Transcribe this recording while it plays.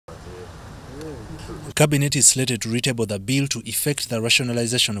Cabinet is slated to retable the bill to effect the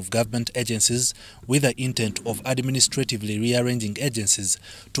rationalization of government agencies with the intent of administratively rearranging agencies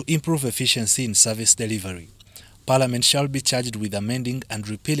to improve efficiency in service delivery. Parliament shall be charged with amending and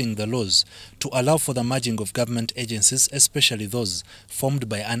repealing the laws to allow for the merging of government agencies, especially those formed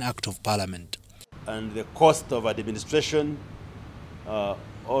by an act of Parliament. And the cost of administration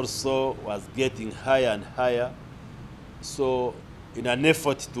also was getting higher and higher. So in an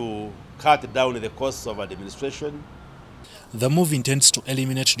effort to cut down the costs of administration, the move intends to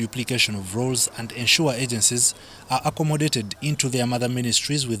eliminate duplication of roles and ensure agencies are accommodated into their mother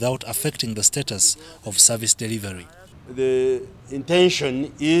ministries without affecting the status of service delivery. The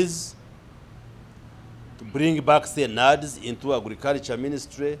intention is to bring back, say, NADS into Agriculture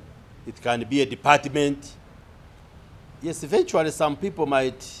Ministry. It can be a department. Yes, eventually some people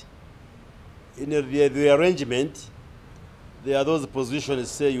might, in the arrangement, there are those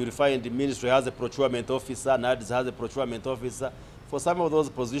positions, say you will find the ministry has a procurement officer, NADS has a procurement officer. For some of those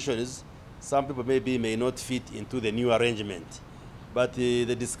positions, some people may not fit into the new arrangement. But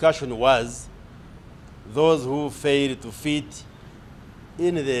the discussion was those who failed to fit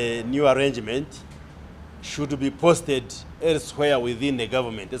in the new arrangement should be posted elsewhere within the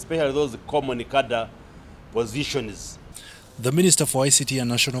government, especially those common cadre positions. The Minister for ICT and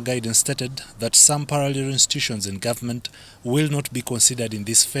National Guidance stated that some parallel institutions in government will not be considered in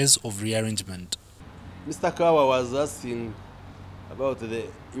this phase of rearrangement. Mr. Kaahwa was asking about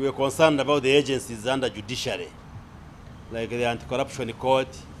you were concerned about the agencies under judiciary, like the Anti-Corruption Court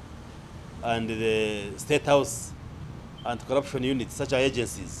and the State House Anti-Corruption Unit, such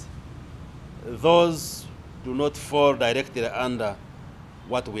agencies. Those do not fall directly under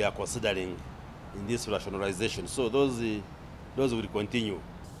what we are considering in this rationalization. So those will continue.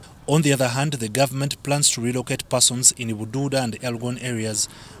 On the other hand, the government plans to relocate persons in Bududa and Elgon areas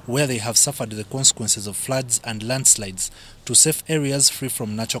where they have suffered the consequences of floods and landslides to safe areas free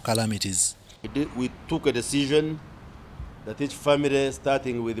from natural calamities. We took a decision that each family,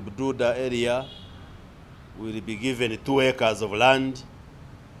 starting with the Bududa area, will be given 2 acres of land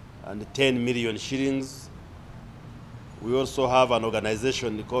and 10 million shillings. We also have an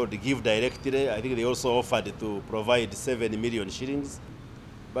organization called Give Directly. I think they also offered to provide 7 million shillings.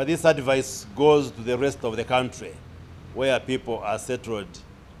 But this advice goes to the rest of the country, where people are settled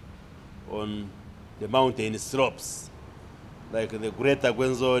on the mountain slopes, like the Greater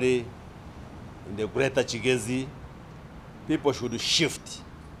Gwenzori, in the Greater Chigezi. People should shift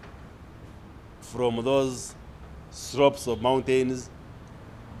from those slopes of mountains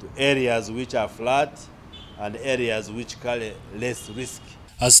to areas which are flat and areas which carry less risk.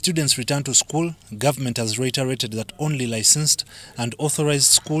 As students return to school, government has reiterated that only licensed and authorized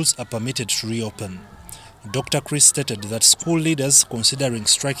schools are permitted to reopen. Dr. Chris stated that school leaders considering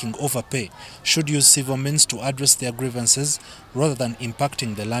striking overpay should use civil means to address their grievances rather than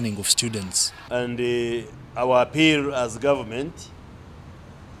impacting the learning of students. And our appeal as government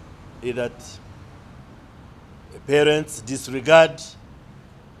is that parents disregard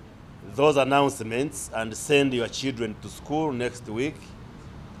those announcements and send your children to school next week.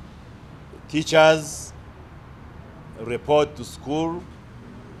 Teachers report to school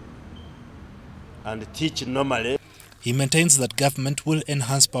and teach normally. He maintains that government will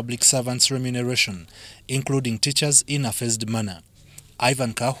enhance public servants' remuneration, including teachers, in a phased manner.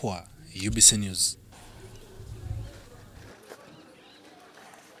 Ivan Kaahwa, UBC News.